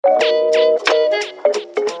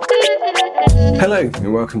Hello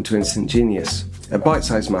and welcome to Instant Genius, a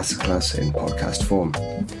bite-sized masterclass in podcast form.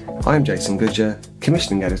 I'm Jason Goodyer,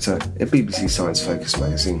 commissioning editor at BBC Science Focus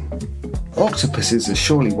magazine. Octopuses are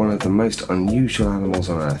surely one of the most unusual animals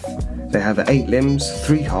on Earth. They have 8 limbs,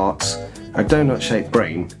 3 hearts, a donut-shaped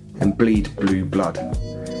brain, and bleed blue blood.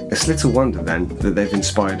 It's little wonder then that they've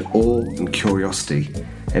inspired awe and curiosity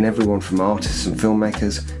in everyone from artists and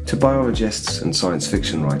filmmakers to biologists and science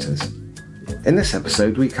fiction writers. In this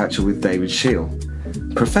episode, we catch up with David Scheel,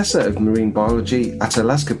 Professor of Marine Biology at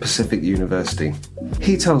Alaska Pacific University.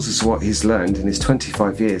 He tells us what he's learned in his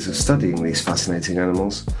 25 years of studying these fascinating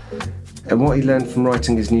animals, and what he learned from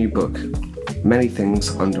writing his new book, Many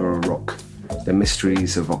Things Under a Rock, The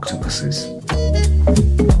Mysteries of Octopuses.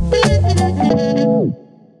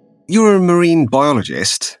 You're a marine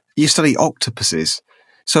biologist. You study octopuses.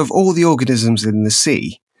 So of all the organisms in the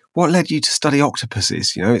sea, what led you to study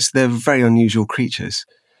octopuses? They're very unusual creatures.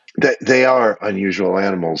 They are unusual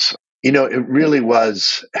animals. It really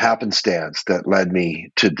was happenstance that led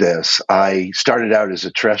me to this. I started out as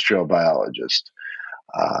a terrestrial biologist,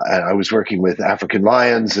 and I was working with African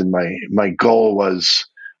lions, and my goal was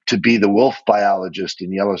to be the wolf biologist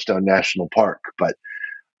in Yellowstone National Park. But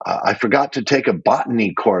I forgot to take a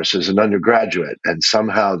botany course as an undergraduate, and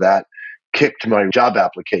somehow that kicked my job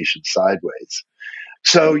application sideways.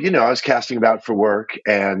 So, I was casting about for work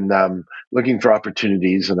and looking for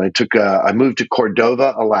opportunities. And I moved to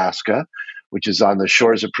Cordova, Alaska, which is on the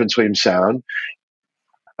shores of Prince William Sound.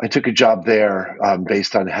 I took a job there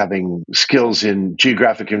based on having skills in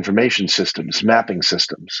geographic information systems, mapping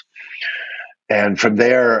systems. And from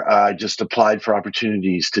there, I just applied for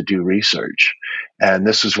opportunities to do research. And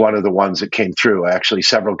this was one of the ones that came through. Actually,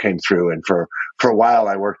 several came through. And for a while,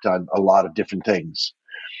 I worked on a lot of different things.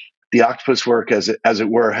 The octopus work, as it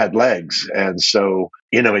were, had legs. And so,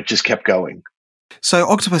 it just kept going. So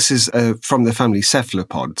octopuses are from the family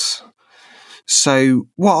cephalopods. So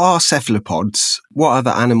what are cephalopods? What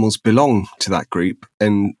other animals belong to that group?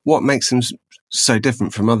 And what makes them so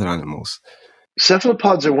different from other animals?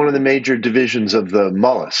 Cephalopods are one of the major divisions of the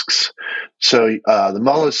mollusks. So the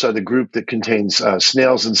mollusks are the group that contains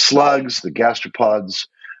snails and slugs, the gastropods,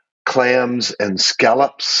 clams and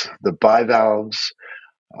scallops, the bivalves.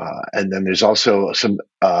 And then there's also some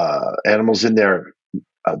animals in there,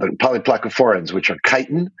 the polyplacophorans, which are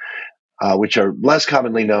chitin, which are less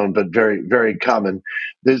commonly known, but very, very common.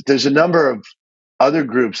 There's a number of other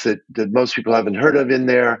groups that most people haven't heard of in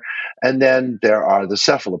there. And then there are the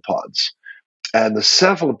cephalopods. And the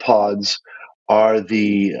cephalopods are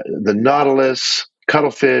the nautilus,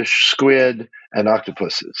 cuttlefish, squid, and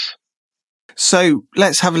octopuses. So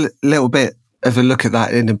let's have a little bit of a look at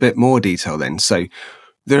that in a bit more detail then. So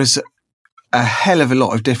there's a hell of a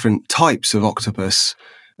lot of different types of octopus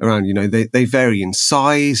around. They vary in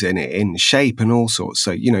size and in shape and all sorts.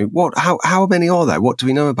 So, how many are there? What do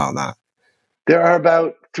we know about that? There are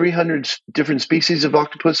about 300 different species of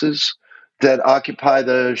octopuses that occupy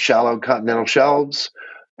the shallow continental shelves.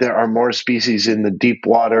 There are more species in the deep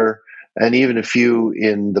water and even a few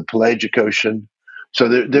in the pelagic ocean. So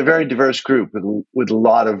they're a very diverse group with a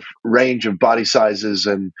lot of range of body sizes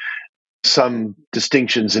and some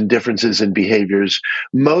distinctions and differences in behaviors.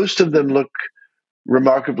 Most of them look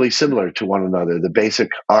remarkably similar to one another. The basic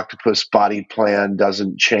octopus body plan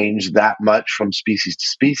doesn't change that much from species to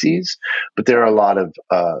species, but there are a lot of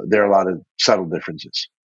subtle differences.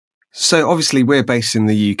 So obviously we're based in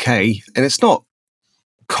the UK, and it's not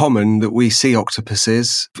common that we see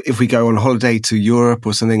octopuses. If we go on holiday to Europe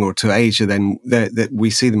or something, or to Asia, then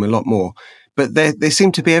we see them a lot more. But they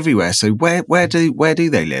seem to be everywhere. So where do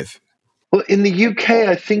they live? Well, in the UK,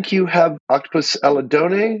 I think you have Octopus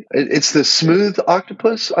elidone. It's the smooth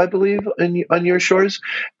octopus, I believe, on your shores.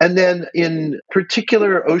 And then in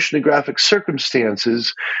particular oceanographic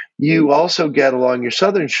circumstances, you also get along your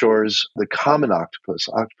southern shores the common octopus,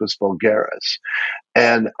 Octopus vulgaris.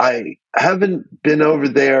 And I haven't been over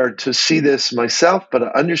there to see this myself, but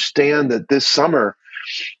I understand that this summer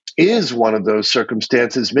is one of those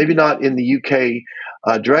circumstances, maybe not in the UK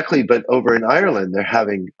directly, but over in Ireland, they're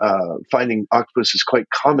finding octopuses quite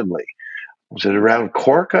commonly. Was it around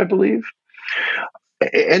Cork, I believe?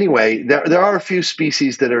 Anyway, there are a few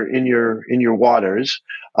species that are in your waters.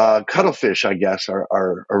 Cuttlefish, I guess,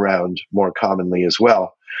 are around more commonly as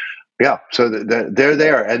well. Yeah, so they're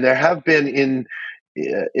there, and there have been in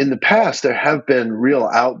the past there have been real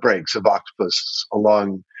outbreaks of octopuses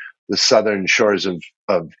along the southern shores of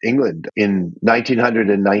England in 1900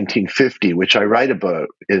 and 1950, which I write about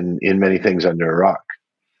in Many Things Under a Rock.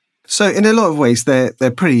 So in a lot of ways, they're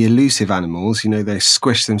pretty elusive animals. They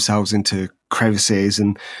squish themselves into crevices,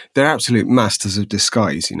 and they're absolute masters of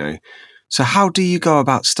disguise, So how do you go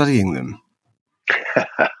about studying them?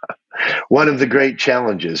 One of the great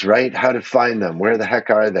challenges, right? How to find them. Where the heck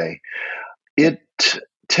are they? It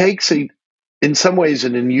takes, in some ways,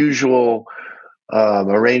 an unusual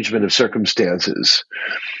arrangement of circumstances.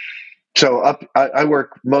 So I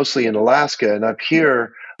work mostly in Alaska, and up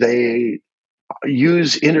here they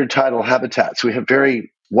use intertidal habitats. We have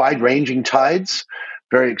very wide-ranging tides,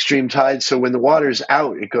 very extreme tides. So when the water's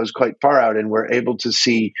out, it goes quite far out, and we're able to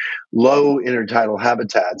see low intertidal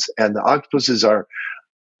habitats. And the octopuses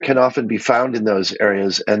can often be found in those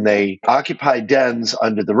areas, and they occupy dens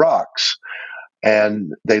under the rocks.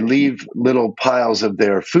 And they leave little piles of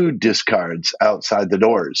their food discards outside the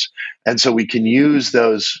doors. And so we can use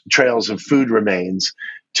those trails of food remains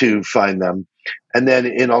to find them. And then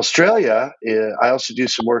in Australia, I also do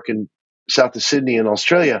some work in south of Sydney in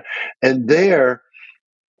Australia. And there,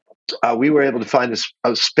 we were able to find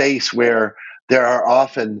a space where there are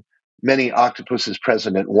often many octopuses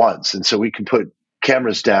present at once. And so we can put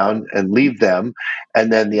cameras down and leave them,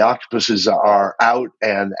 and then the octopuses are out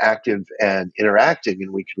and active and interacting,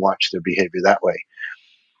 and we can watch their behavior that way.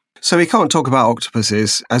 So we can't talk about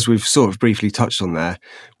octopuses, as we've sort of briefly touched on there,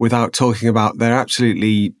 without talking about their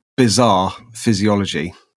absolutely bizarre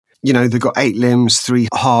physiology. They've got 8 limbs, 3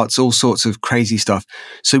 hearts, all sorts of crazy stuff.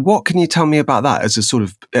 So what can you tell me about that as a sort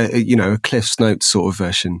of, a Cliff's Notes sort of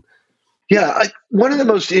version? Yeah, one of the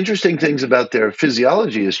most interesting things about their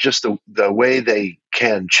physiology is just the way they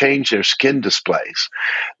can change their skin displays.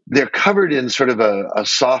 They're covered in sort of a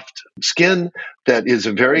soft skin that is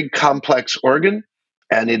a very complex organ,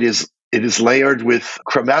 and it is layered with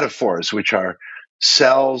chromatophores, which are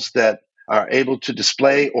cells that are able to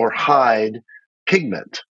display or hide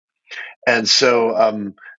pigment. And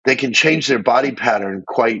so they can change their body pattern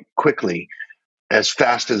quite quickly, as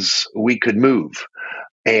fast as we could move.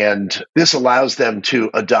 And this allows them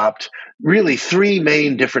to adopt really 3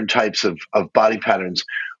 main different types of body patterns.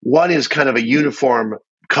 One is kind of a uniform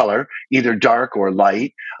color, either dark or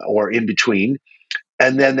light or in between.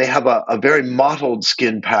 And then they have a very mottled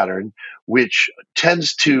skin pattern, which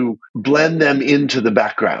tends to blend them into the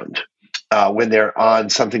background when they're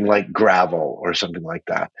on something like gravel or something like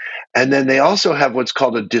that. And then they also have what's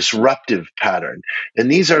called a disruptive pattern.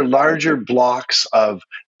 And these are larger blocks of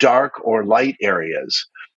dark or light areas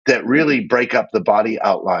that really break up the body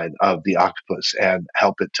outline of the octopus and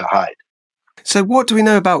help it to hide. So what do we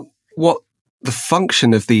know about what the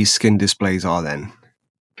function of these skin displays are then?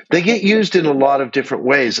 They get used in a lot of different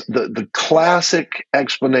ways. The classic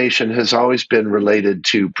explanation has always been related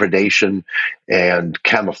to predation and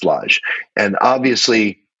camouflage. And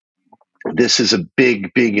obviously, this is a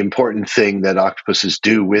big, big important thing that octopuses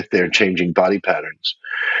do with their changing body patterns.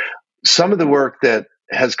 Some of the work that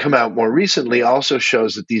has come out more recently also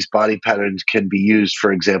shows that these body patterns can be used,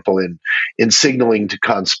 for example, in signaling to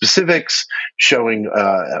conspecifics, showing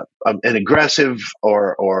an aggressive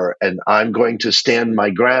or an I'm going to stand my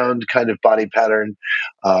ground kind of body pattern,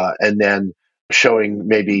 and then showing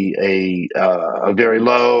maybe a very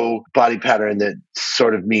low body pattern that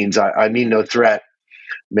sort of means I mean no threat,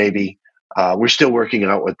 maybe. We're still working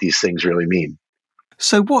out what these things really mean.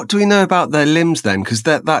 So what do we know about their limbs then? Because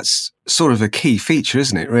that's sort of a key feature,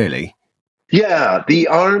 isn't it, really? Yeah, the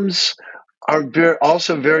arms are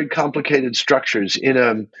also very complicated structures. In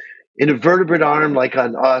a vertebrate arm, like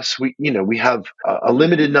on us, we have a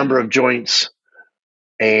limited number of joints,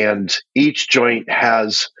 and each joint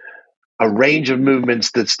has a range of movements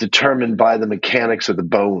that's determined by the mechanics of the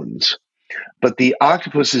bones. But the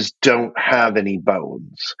octopuses don't have any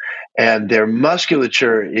bones, and their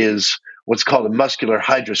musculature is what's called a muscular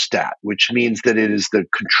hydrostat, which means that it is the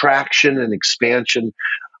contraction and expansion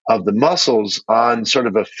of the muscles on sort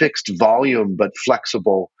of a fixed volume but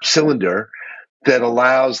flexible cylinder that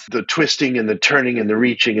allows the twisting and the turning and the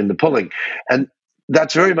reaching and the pulling. And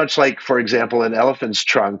that's very much like, for example, an elephant's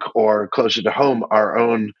trunk, or closer to home, our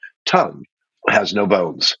own tongue has no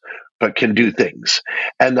bones but can do things.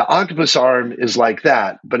 And the octopus arm is like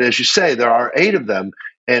that. But as you say, there are 8 of them.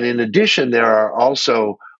 And in addition, there are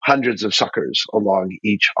also hundreds of suckers along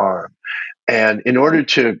each arm. And in order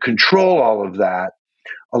to control all of that,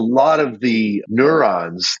 a lot of the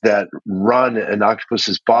neurons that run an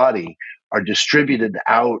octopus's body are distributed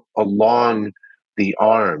out along the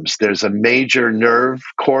arms. There's a major nerve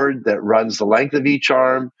cord that runs the length of each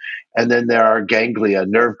arm, and then there are ganglia,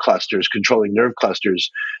 nerve clusters, controlling nerve clusters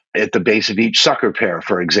at the base of each sucker pair,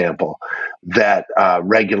 for example, that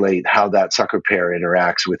regulate how that sucker pair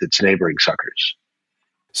interacts with its neighboring suckers.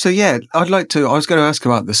 So yeah, I was going to ask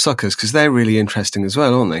about the suckers because they're really interesting as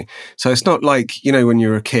well, aren't they? So it's not like, when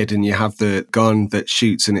you're a kid and you have the gun that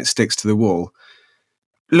shoots and it sticks to the wall.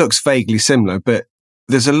 It looks vaguely similar, but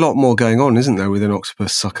there's a lot more going on, isn't there, with an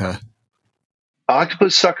octopus sucker?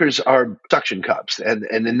 Octopus suckers are suction cups, and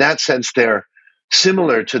in that sense, they're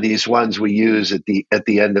similar to these ones we use at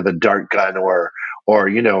the end of a dart gun, or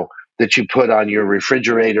that you put on your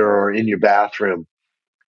refrigerator or in your bathroom.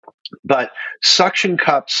 But suction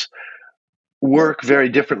cups work very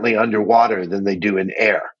differently underwater than they do in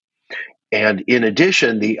air. And in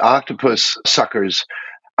addition, the octopus suckers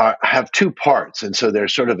have two parts, and so they're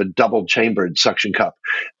sort of a double chambered suction cup,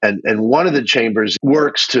 and one of the chambers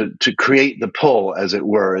works to create the pull, as it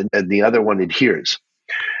were, and the other one adheres.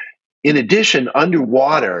 In addition,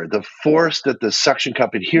 underwater, the force that the suction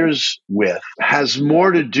cup adheres with has more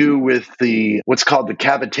to do with what's called the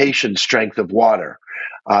cavitation strength of water.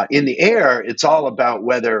 In the air, it's all about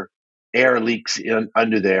whether air leaks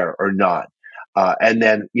under there or not. And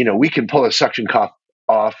then, we can pull a suction cup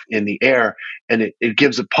off in the air, and it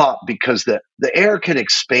gives a pop because the air can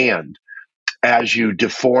expand as you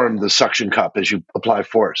deform the suction cup, as you apply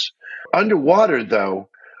force. Underwater, though,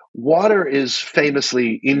 water is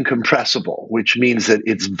famously incompressible, which means that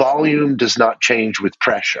its volume does not change with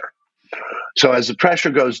pressure. So as the pressure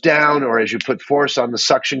goes down, or as you put force on the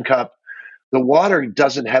suction cup, the water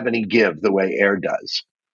doesn't have any give the way air does,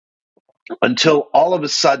 until all of a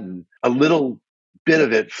sudden a little bit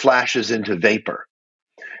of it flashes into vapor.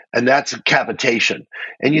 And that's cavitation.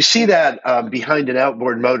 And you see that behind an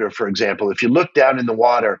outboard motor, for example. If you look down in the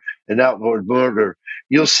water, an outboard motor,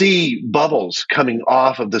 you'll see bubbles coming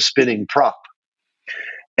off of the spinning prop.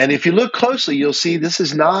 And if you look closely, you'll see this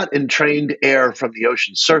is not entrained air from the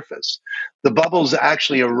ocean surface. The bubbles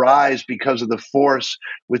actually arise because of the force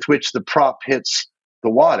with which the prop hits the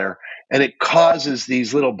water, and it causes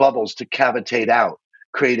these little bubbles to cavitate out,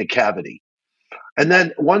 create a cavity. And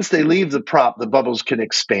then once they leave the prop, the bubbles can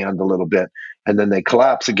expand a little bit, and then they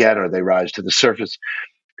collapse again or they rise to the surface.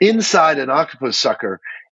 Inside an octopus sucker,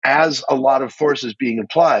 as a lot of force is being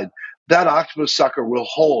applied, that octopus sucker will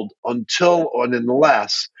hold until or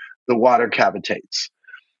unless the water cavitates.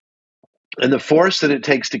 And the force that it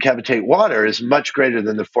takes to cavitate water is much greater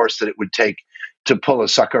than the force that it would take to pull a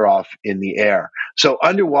sucker off in the air. So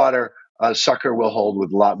underwater, a sucker will hold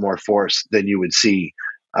with a lot more force than you would see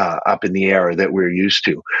up in the air that we're used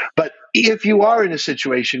to. But if you are in a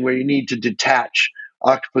situation where you need to detach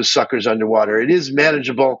octopus suckers underwater, it is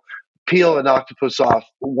manageable. Peel an octopus off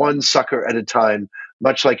one sucker at a time,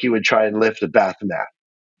 much like you would try and lift a bath mat.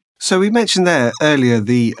 So we mentioned there earlier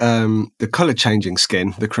the colour changing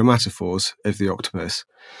skin, the chromatophores of the octopus,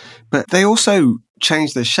 but they also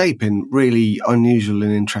change their shape in really unusual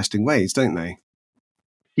and interesting ways, don't they?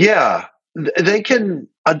 Yeah, they can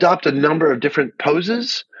adopt a number of different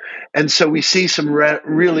poses. And so we see some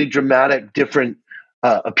really dramatic different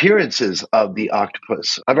appearances of the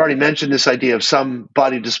octopus. I've already mentioned this idea of some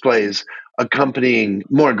body displays accompanying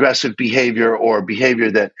more aggressive behavior or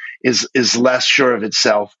behavior that is less sure of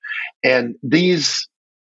itself. And these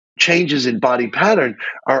changes in body pattern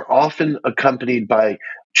are often accompanied by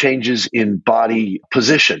changes in body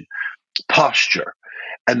position, posture.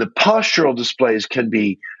 And the postural displays can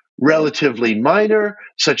be relatively minor,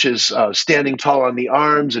 such as standing tall on the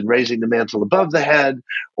arms and raising the mantle above the head,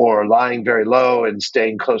 or lying very low and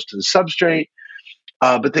staying close to the substrate.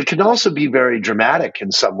 But they can also be very dramatic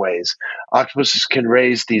in some ways. Octopuses can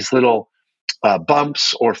raise these little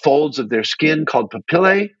bumps or folds of their skin called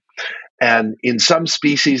papillae. And in some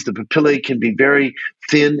species, the papillae can be very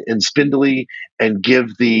thin and spindly and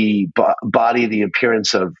give the body the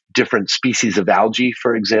appearance of different species of algae,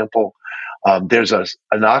 for example. There's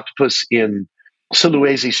an octopus in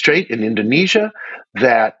Sulawesi Strait in Indonesia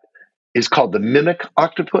that is called the mimic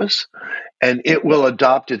octopus, and it will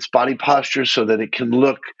adopt its body posture so that it can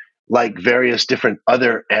look like various different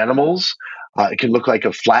other animals. It can look like a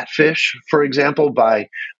flatfish, for example, by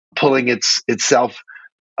pulling itself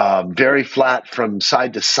very flat from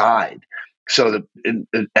side to side, so that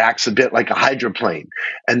it acts a bit like a hydroplane.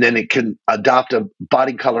 And then it can adopt a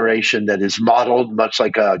body coloration that is modeled much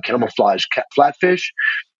like a camouflage flatfish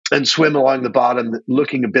and swim along the bottom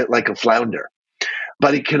looking a bit like a flounder.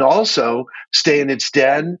 But it can also stay in its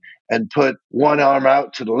den and put one arm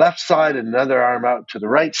out to the left side and another arm out to the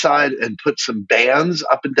right side and put some bands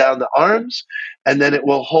up and down the arms. And then it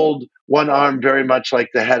will hold one arm very much like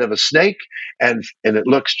the head of a snake, and it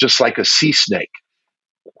looks just like a sea snake.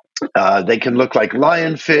 They can look like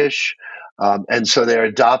lionfish. And so they're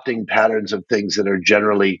adopting patterns of things that are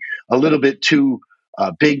generally a little bit too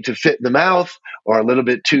big to fit in the mouth or a little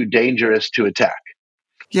bit too dangerous to attack.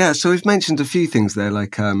 Yeah, so we've mentioned a few things there,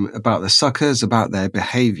 like about the suckers, about their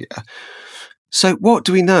behaviour. So what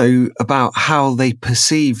do we know about how they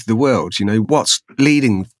perceive the world? What's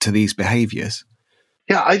leading to these behaviours?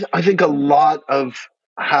 Yeah, I think a lot of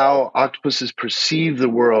how octopuses perceive the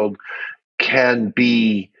world can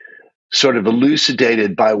be sort of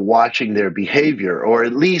elucidated by watching their behavior, or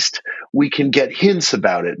at least we can get hints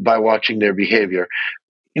about it by watching their behavior.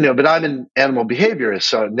 But I'm an animal behaviorist,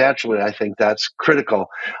 so naturally I think that's critical.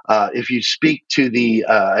 If you speak to the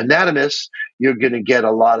anatomist, you're going to get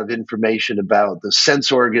a lot of information about the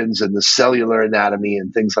sense organs and the cellular anatomy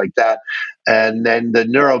and things like that. And then the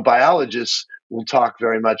neurobiologists will talk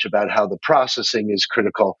very much about how the processing is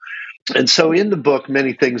critical. And so in the book,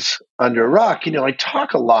 Many Things Under a Rock, I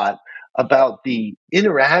talk a lot about the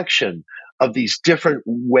interaction of these different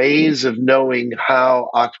ways of knowing how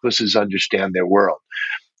octopuses understand their world.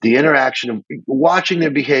 The interaction of watching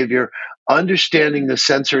their behavior, understanding the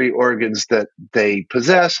sensory organs that they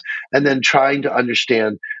possess, and then trying to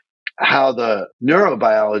understand how the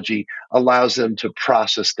neurobiology allows them to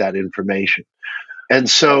process that information. And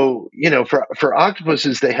so, for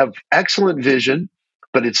octopuses, they have excellent vision,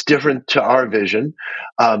 but it's different to our vision.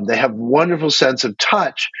 They have wonderful sense of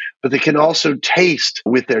touch, but they can also taste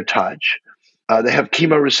with their touch. They have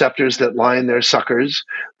chemoreceptors that line their suckers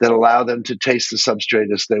that allow them to taste the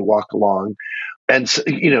substrate as they walk along. And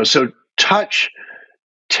so touch,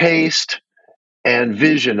 taste, and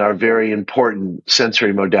vision are very important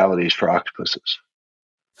sensory modalities for octopuses.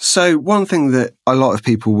 So one thing that a lot of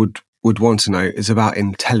people would want to know is about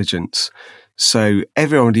intelligence. So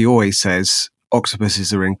everybody always says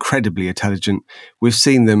octopuses are incredibly intelligent. We've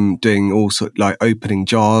seen them doing all sorts, like opening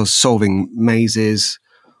jars, solving mazes,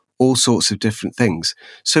 all sorts of different things.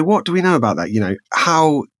 So what do we know about that?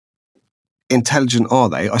 How intelligent are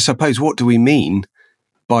they? I suppose, what do we mean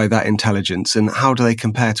by that intelligence, and how do they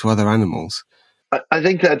compare to other animals? I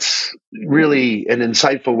think that's really an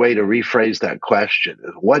insightful way to rephrase that question.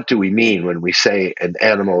 What do we mean when we say an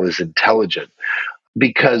animal is intelligent?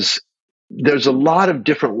 Because there's a lot of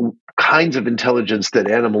different kinds of intelligence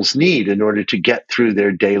that animals need in order to get through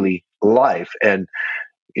their daily life. And,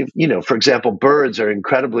 for example, birds are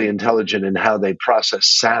incredibly intelligent in how they process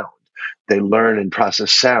sound. They learn and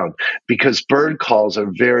process sound because bird calls are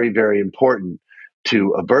very, very important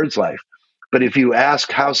to a bird's life. But if you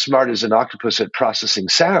ask how smart is an octopus at processing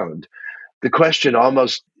sound, the question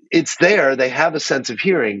almost, it's there. They have a sense of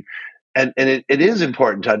hearing, and it is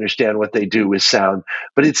important to understand what they do with sound,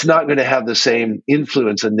 but it's not going to have the same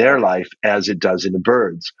influence in their life as it does in the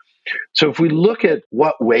birds. So if we look at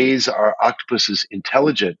what ways are octopuses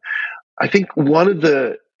intelligent, I think one of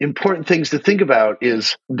the important things to think about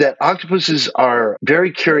is that octopuses are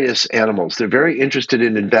very curious animals. They're very interested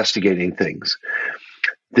in investigating things.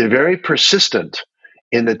 They're very persistent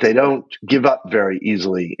in that they don't give up very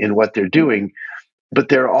easily in what they're doing, but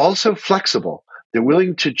they're also flexible. They're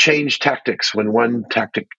willing to change tactics when one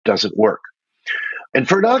tactic doesn't work. And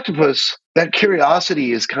for an octopus, that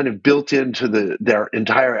curiosity is kind of built into their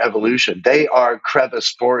entire evolution. They are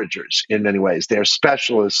crevice foragers in many ways. They're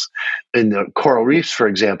specialists in the coral reefs, for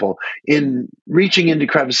example, in reaching into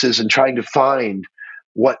crevices and trying to find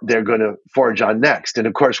what they're going to forage on next. And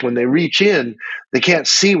of course, when they reach in, they can't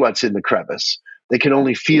see what's in the crevice. They can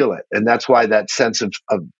only feel it. And that's why that sense of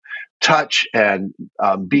touch and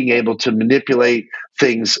being able to manipulate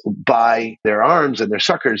things by their arms and their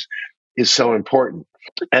suckers is so important.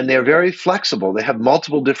 And they're very flexible. They have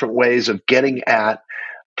multiple different ways of getting at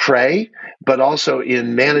prey, but also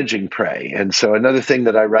in managing prey. And so another thing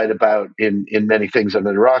that I write about in Many Things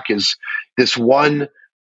Under the Rock is this one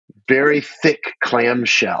very thick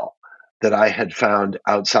clamshell that I had found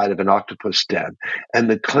outside of an octopus den. And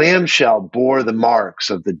the clamshell bore the marks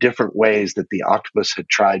of the different ways that the octopus had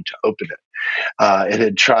tried to open it. It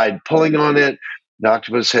had tried pulling on it. The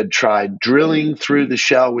octopus had tried drilling through the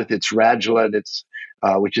shell with its radula,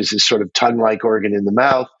 which is this sort of tongue-like organ in the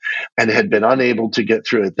mouth, and had been unable to get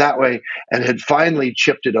through it that way, and had finally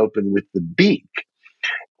chipped it open with the beak.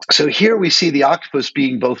 So here we see the octopus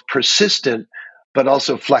being both persistent but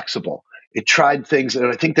also flexible. It tried things, and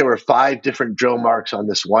I think there were 5 different drill marks on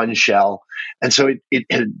this one shell. And so it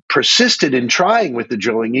had persisted in trying with the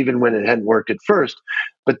drilling, even when it hadn't worked at first.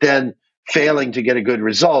 But then, failing to get a good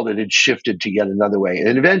result, it had shifted to yet another way.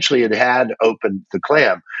 And eventually it had opened the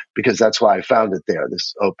clam, because that's why I found it there,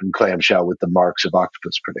 this open clamshell with the marks of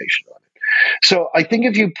octopus predation on it. So I think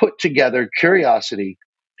if you put together curiosity,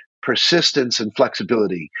 persistence, and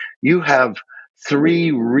flexibility, you have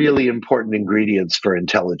 3 really important ingredients for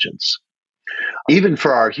intelligence. Even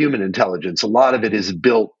for our human intelligence, a lot of it is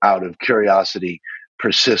built out of curiosity,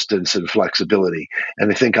 persistence and flexibility.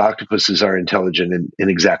 And I think octopuses are intelligent in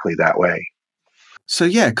exactly that way. So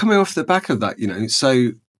yeah, coming off the back of that,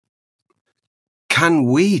 so can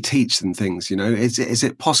we teach them things? Is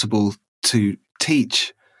it possible to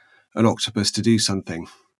teach an octopus to do something?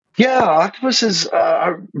 Yeah, octopuses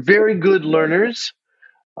are very good learners.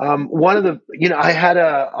 One of the, I had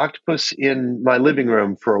a octopus in my living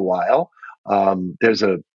room for a while. There's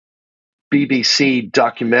a BBC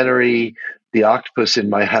documentary, The Octopus in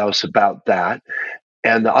My House, about that.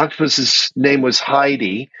 And the octopus's name was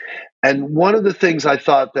Heidi. And one of the things I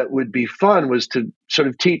thought that would be fun was to sort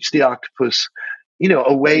of teach the octopus,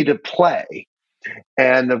 a way to play.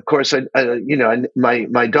 And of course,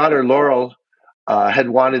 my daughter Laurel had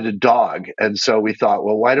wanted a dog, and so we thought,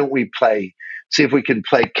 well, why don't we see if we can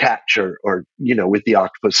play catch or with the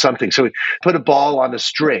octopus something. So we put a ball on a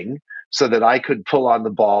string so that I could pull on the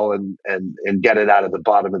ball and get it out of the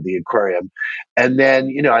bottom of the aquarium, and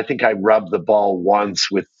then I think I rubbed the ball once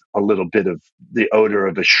with a little bit of the odor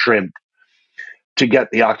of a shrimp to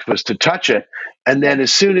get the octopus to touch it, and then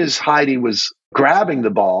as soon as Heidi was grabbing the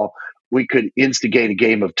ball, we could instigate a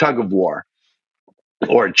game of tug of war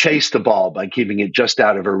or chase the ball by keeping it just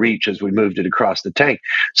out of her reach as we moved it across the tank.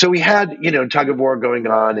 So we had, tug of war going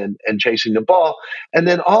on and chasing the ball. And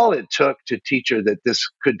then all it took to teach her that this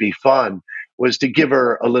could be fun was to give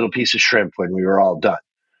her a little piece of shrimp when we were all done.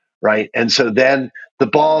 Right. And so then the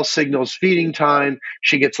ball signals feeding time.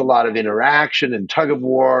 She gets a lot of interaction and tug of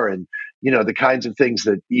war and, the kinds of things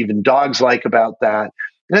that even dogs like about that.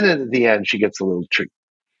 And then at the end, she gets a little treat.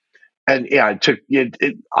 And yeah,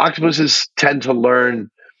 octopuses tend to learn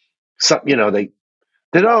some, they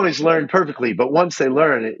don't always learn perfectly, but once they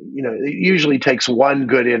learn it, it usually takes one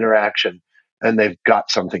good interaction and they've got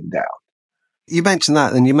something down. You mentioned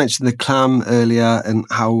that, and you mentioned the clam earlier and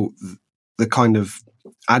how the kind of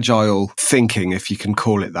agile thinking, if you can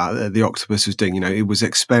call it that, the octopus was doing, it was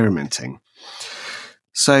experimenting.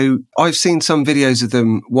 So I've seen some videos of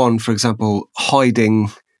them, one, for example, hiding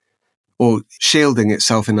or shielding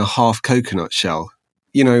itself in a half coconut shell.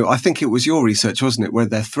 I think it was your research, wasn't it, where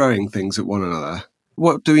they're throwing things at one another.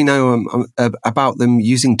 What do we know about them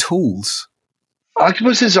using tools?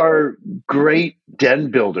 Octopuses are great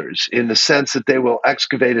den builders in the sense that they will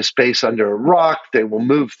excavate a space under a rock, they will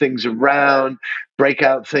move things around, break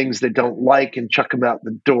out things they don't like and chuck them out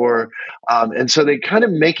the door. And so they're kind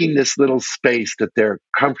of making this little space that they're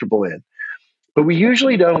comfortable in. But we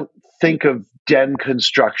usually don't think of den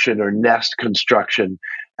construction or nest construction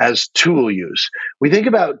as tool use. We think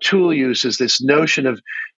about tool use as this notion of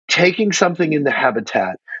taking something in the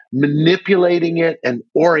habitat, manipulating it and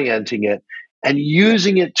orienting it, and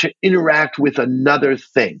using it to interact with another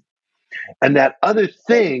thing. And that other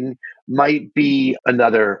thing might be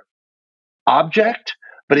another object,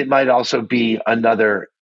 but it might also be another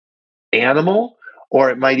animal,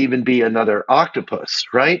 or it might even be another octopus,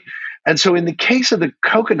 right? And so in the case of the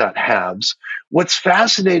coconut halves, what's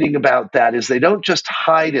fascinating about that is they don't just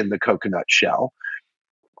hide in the coconut shell.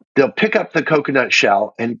 They'll pick up the coconut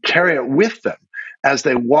shell and carry it with them as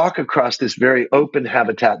they walk across this very open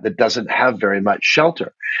habitat that doesn't have very much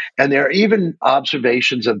shelter. And there are even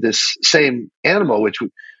observations of this same animal, which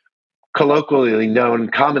commonly known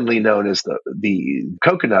as the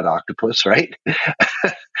coconut octopus, right?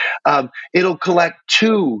 It'll collect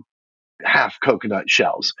 2 half coconut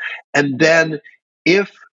shells. And then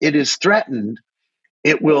if it is threatened,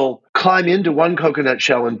 it will climb into one coconut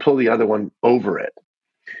shell and pull the other one over it.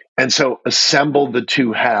 And so assemble the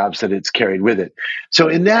 2 halves that it's carried with it. So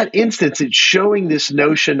in that instance, it's showing this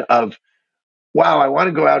notion of, wow, I want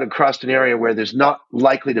to go out across an area where there's not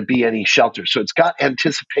likely to be any shelter. So it's got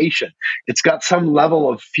anticipation. It's got some level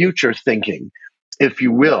of future thinking, if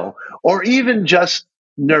you will, or even just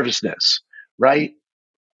nervousness, right?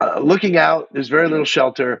 Looking out, there's very little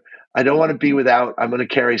shelter. I don't want to be without. I'm going to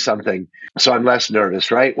carry something, so I'm less nervous,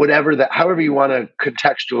 right? However you want to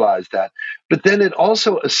contextualize that. But then it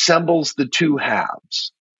also assembles the 2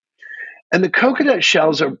 halves. And the coconut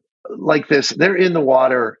shells are like this. They're in the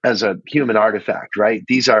water as a human artifact, right?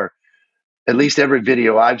 These are, at least every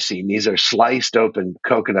video I've seen, these are sliced open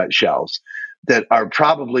coconut shells that are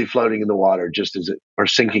probably floating in the water or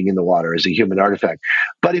sinking in the water as a human artifact.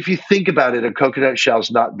 But if you think about it, a coconut shell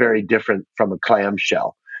is not very different from a clam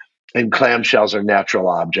shell. And clam shells are natural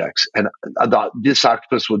objects. And this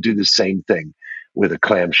octopus will do the same thing with a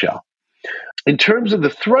clam shell. In terms of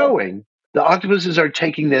the throwing, the octopuses are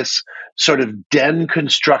taking this sort of den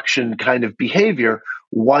construction kind of behavior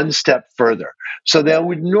one step further. So they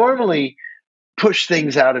would normally push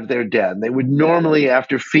things out of their den. They would normally,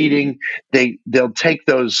 after feeding, they'll take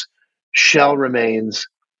those shell remains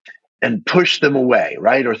and push them away,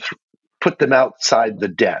 right? Or put them outside the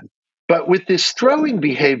den. But with this throwing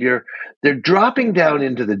behavior, they're dropping down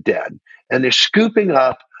into the den and they're scooping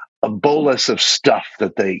up a bolus of stuff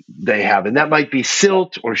that they have. And that might be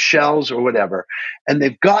silt or shells or whatever. And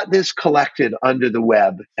they've got this collected under the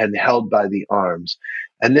web and held by the arms.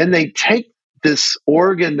 And then they take this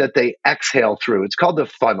organ that they exhale through. It's called the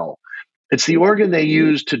funnel. It's the organ they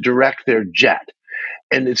use to direct their jet.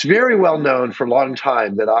 And it's very well known for a long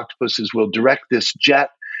time that octopuses will direct this jet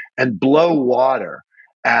and blow water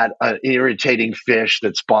at an irritating fish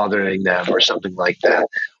that's bothering them or something like that,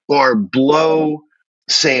 or blow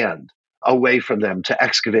sand away from them to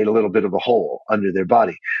excavate a little bit of a hole under their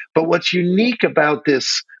body. But what's unique about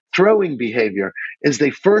this throwing behavior is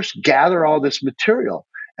they first gather all this material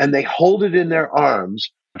and they hold it in their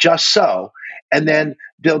arms just so, and then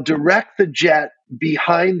they'll direct the jet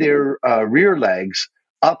behind their rear legs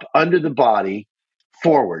up under the body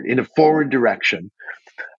forward in a forward direction.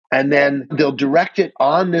 And then they'll direct it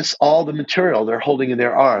on all the material they're holding in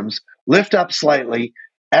their arms, lift up slightly,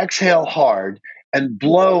 exhale hard, and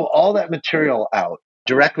blow all that material out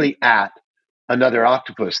directly at another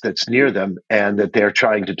octopus that's near them and that they're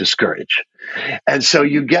trying to discourage. And so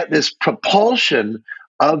you get this propulsion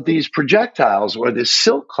of these projectiles or this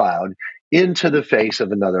silk cloud into the face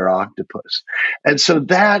of another octopus. And so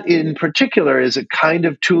that in particular is a kind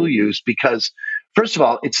of tool use because, first of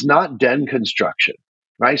all, it's not den construction,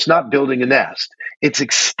 right? It's not building a nest. It's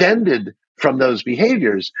extended from those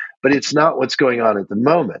behaviors, but it's not what's going on at the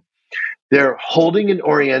moment. They're holding and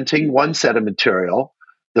orienting one set of material,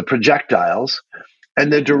 the projectiles,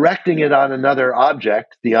 and they're directing it on another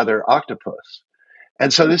object, the other octopus.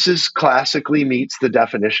 And so this is classically meets the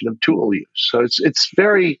definition of tool use. So it's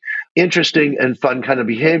very interesting and fun kind of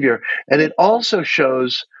behavior. And it also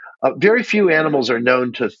shows very few animals are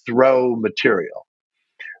known to throw material,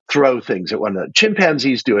 throw things at one another.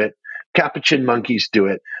 Chimpanzees do it. Capuchin monkeys do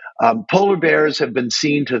it. Polar bears have been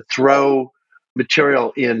seen to throw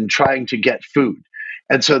material in trying to get food.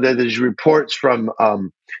 And so there's reports from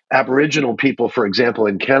Aboriginal people, for example,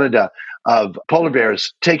 in Canada, of polar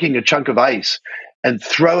bears taking a chunk of ice and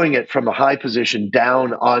throwing it from a high position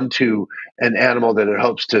down onto an animal that it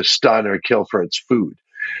hopes to stun or kill for its food,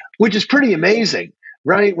 which is pretty amazing,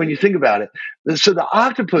 right? When you think about it. So the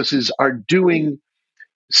octopuses are doing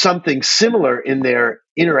something similar in their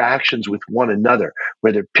interactions with one another,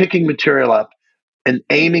 where they're picking material up and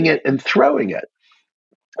aiming it and throwing it.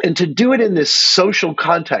 And to do it in this social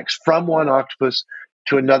context from one octopus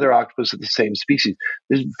to another octopus of the same species,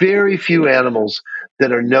 there's very few animals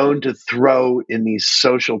that are known to throw in these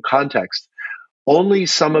social contexts. Only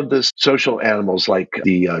some of the social animals like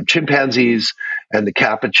the chimpanzees and the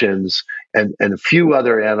capuchins and a few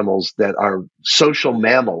other animals that are social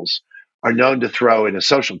mammals are known to throw in a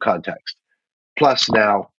social context, plus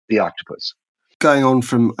now the octopus. Going on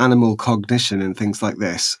from animal cognition and things like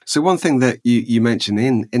this. So one thing that you mentioned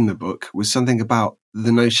in the book was something about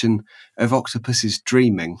the notion of octopuses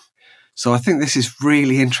dreaming. So I think this is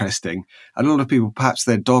really interesting. A lot of people, perhaps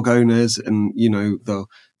they're dog owners and,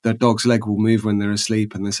 their dog's leg will move when they're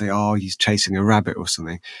asleep and they say, oh, he's chasing a rabbit or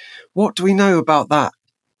something. What do we know about that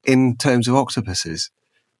in terms of octopuses?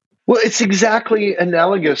 Well, it's exactly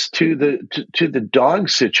analogous to the dog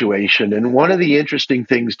situation. And one of the interesting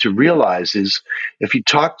things to realize is if you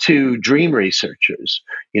talk to dream researchers,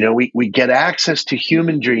 we get access to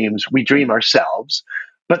human dreams. We dream ourselves.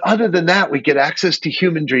 But other than that, we get access to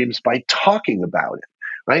human dreams by talking about it,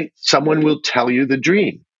 right? Someone will tell you the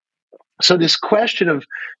dream. So this question of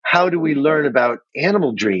how do we learn about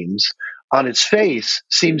animal dreams on its face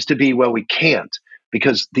seems to be, well, we can't,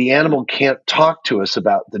 because the animal can't talk to us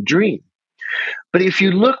about the dream. But if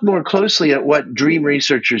you look more closely at what dream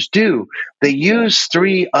researchers do, they use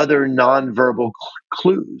 3 other nonverbal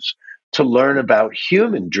clues to learn about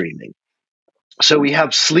human dreaming. So we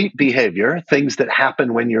have sleep behavior, things that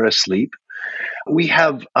happen when you're asleep. We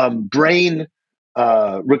have brain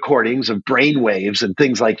recordings of brain waves and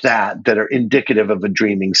things like that are indicative of a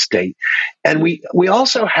dreaming state. And we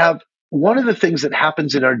also have one of the things that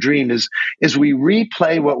happens in our dream is we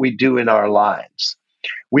replay what we do in our lives.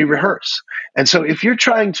 We rehearse. And so if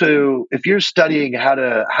you're studying how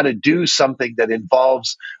to do something that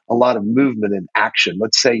involves a lot of movement and action,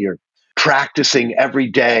 let's say you're practicing every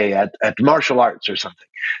day at martial arts or something,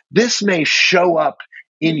 this may show up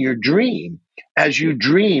in your dream as you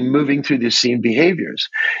dream moving through the same behaviors.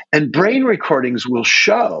 And brain recordings will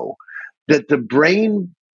show that the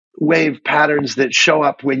brain wave patterns that show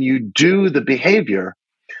up when you do the behavior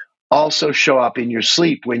also show up in your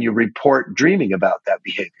sleep when you report dreaming about that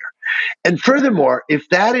behavior. And furthermore, if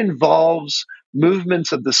that involves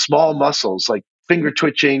movements of the small muscles like finger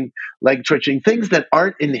twitching, leg twitching, things that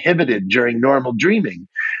aren't inhibited during normal dreaming,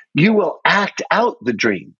 you will act out the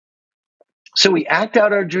dream. So we act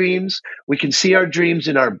out our dreams, we can see our dreams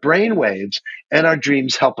in our brain waves, and our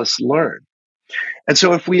dreams help us learn. And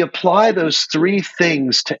so if we apply those three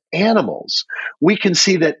things to animals, we can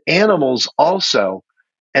see that animals also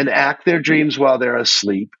enact their dreams while they're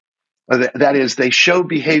asleep. That is, they show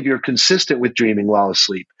behavior consistent with dreaming while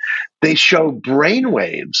asleep. They show brain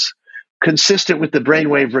waves consistent with the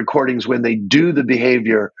brainwave recordings when they do the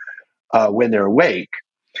behavior when they're awake.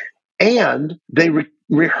 And they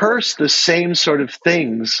rehearse the same sort of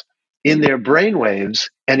things in their brainwaves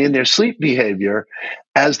and in their sleep behavior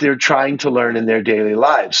as they're trying to learn in their daily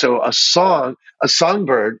lives. So a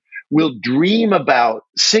songbird will dream about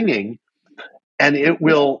singing, and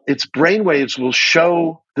its brainwaves will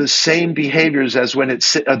show the same behaviors as when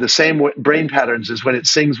it's the same brain patterns as when it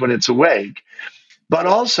sings when it's awake. But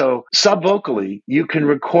also subvocally, you can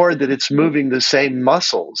record that it's moving the same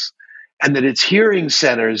muscles and that its hearing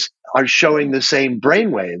centers are showing the same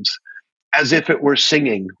brainwaves as if it were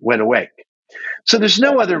singing when awake. So there's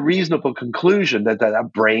no other reasonable conclusion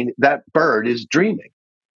that bird is dreaming.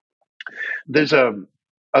 There's a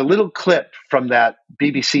little clip from that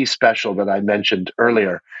BBC special that I mentioned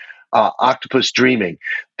earlier, Octopus Dreaming,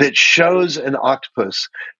 that shows an octopus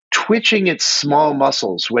twitching its small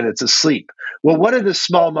muscles when it's asleep. Well, what are the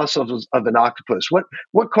small muscles of an octopus?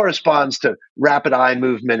 What corresponds to rapid eye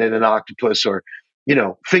movement in an octopus, or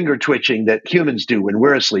finger twitching that humans do when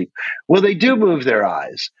we're asleep? Well, they do move their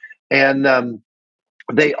eyes, and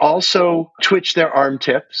they also twitch their arm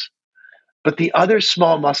tips. But the other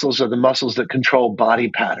small muscles are the muscles that control body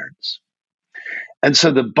patterns. And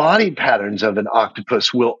so the body patterns of an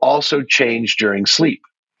octopus will also change during sleep.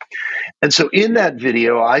 And so in that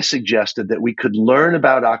video, I suggested that we could learn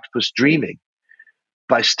about octopus dreaming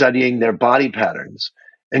by studying their body patterns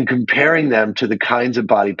and comparing them to the kinds of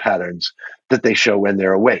body patterns that they show when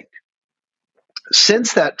they're awake.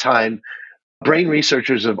 Since that time, brain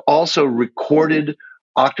researchers have also recorded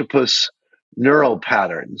octopus neural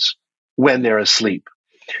patterns when they're asleep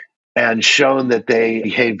and shown that they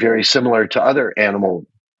behave very similar to other animal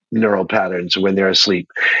neural patterns when they're asleep.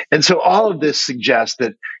 And so all of this suggests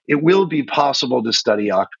that it will be possible to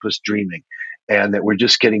study octopus dreaming, and that we're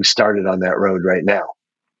just getting started on that road right now.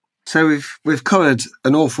 So we've covered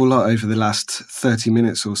an awful lot over the last 30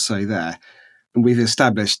 minutes or so there, and we've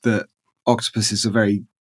established that octopuses are very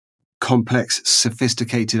complex,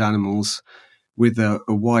 sophisticated animals with a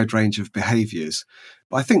wide range of behaviours.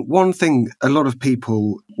 But I think one thing a lot of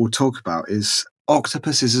people will talk about is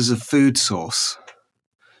octopuses as a food source.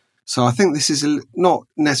 So I think this is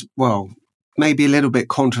maybe a little bit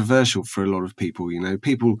controversial for a lot of people.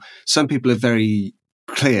 Some people are very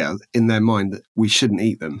clear in their mind that we shouldn't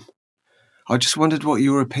eat them. I just wondered what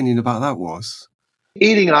your opinion about that was.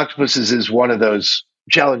 Eating octopuses is one of those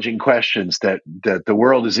challenging questions that the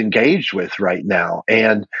world is engaged with right now.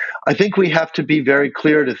 And I think we have to be very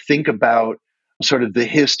clear to think about sort of the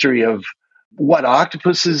history of what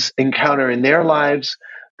octopuses encounter in their lives,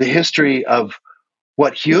 the history of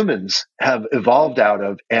what humans have evolved out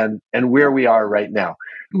of, and where we are right now.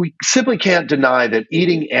 We simply can't deny that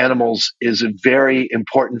eating animals is a very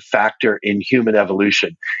important factor in human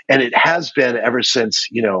evolution. And it has been ever since,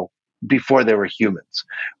 before there were humans,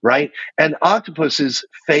 right? And octopuses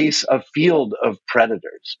face a field of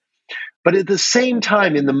predators. But at the same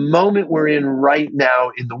time, in the moment we're in right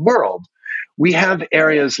now in the world, we have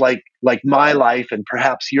areas like my life and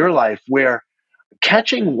perhaps your life where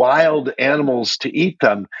catching wild animals to eat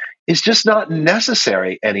them is just not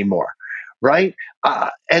necessary anymore, right?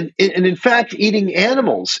 And in fact, eating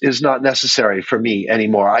animals is not necessary for me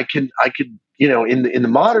anymore. I could, in the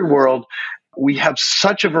modern world, we have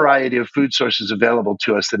such a variety of food sources available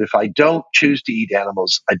to us that if I don't choose to eat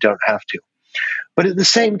animals, I don't have to. But at the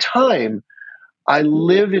same time, I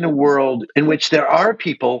live in a world in which there are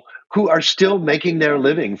people who are still making their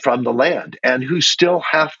living from the land and who still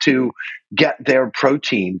have to get their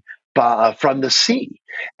protein from the sea.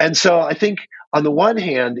 And so I think on the one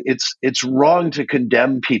hand, it's wrong to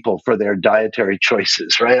condemn people for their dietary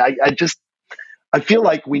choices, right? I feel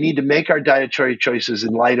like we need to make our dietary choices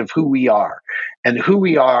in light of who we are. And who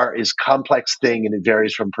we are is a complex thing, and it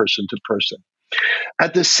varies from person to person.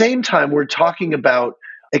 At the same time, we're talking about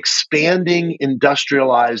expanding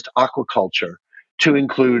industrialized aquaculture to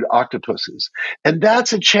include octopuses. And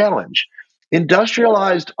that's a challenge.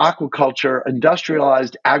 Industrialized aquaculture,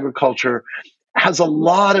 industrialized agriculture has a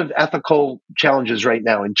lot of ethical challenges right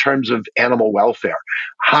now in terms of animal welfare.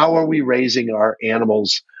 How are we raising our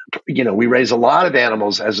animals we raise a lot of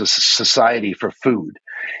animals as a society for food.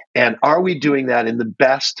 And are we doing that in the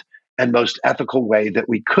best and most ethical way that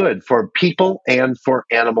we could for people and for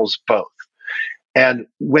animals both? And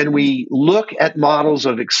when we look at models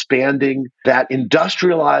of expanding that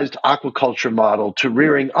industrialized aquaculture model to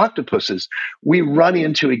rearing octopuses, we run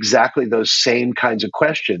into exactly those same kinds of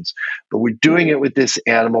questions. But we're doing it with this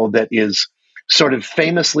animal that is sort of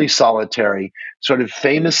famously solitary, sort of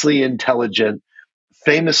famously intelligent,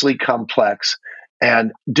 famously complex,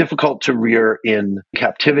 and difficult to rear in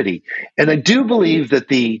captivity. And I do believe that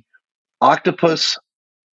the octopus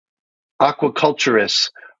aquaculturists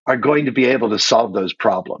are going to be able to solve those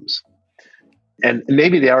problems. And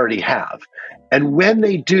maybe they already have. And when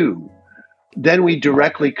they do, then we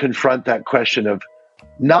directly confront that question of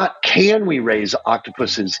not can we raise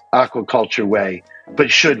octopuses aquaculture way, but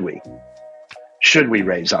should we? Should we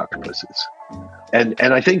raise octopuses? And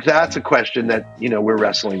I think that's a question that, we're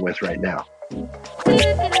wrestling with right now.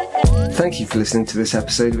 Thank you for listening to this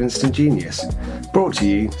episode of Instant Genius, brought to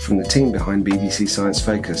you from the team behind BBC Science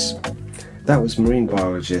Focus. That was marine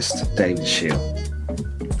biologist David Scheel.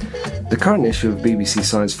 The current issue of BBC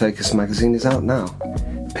Science Focus magazine is out now.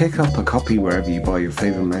 Pick up a copy wherever you buy your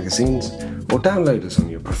favourite magazines, or download us on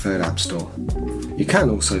your preferred app store. You can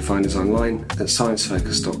also find us online at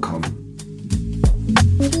sciencefocus.com.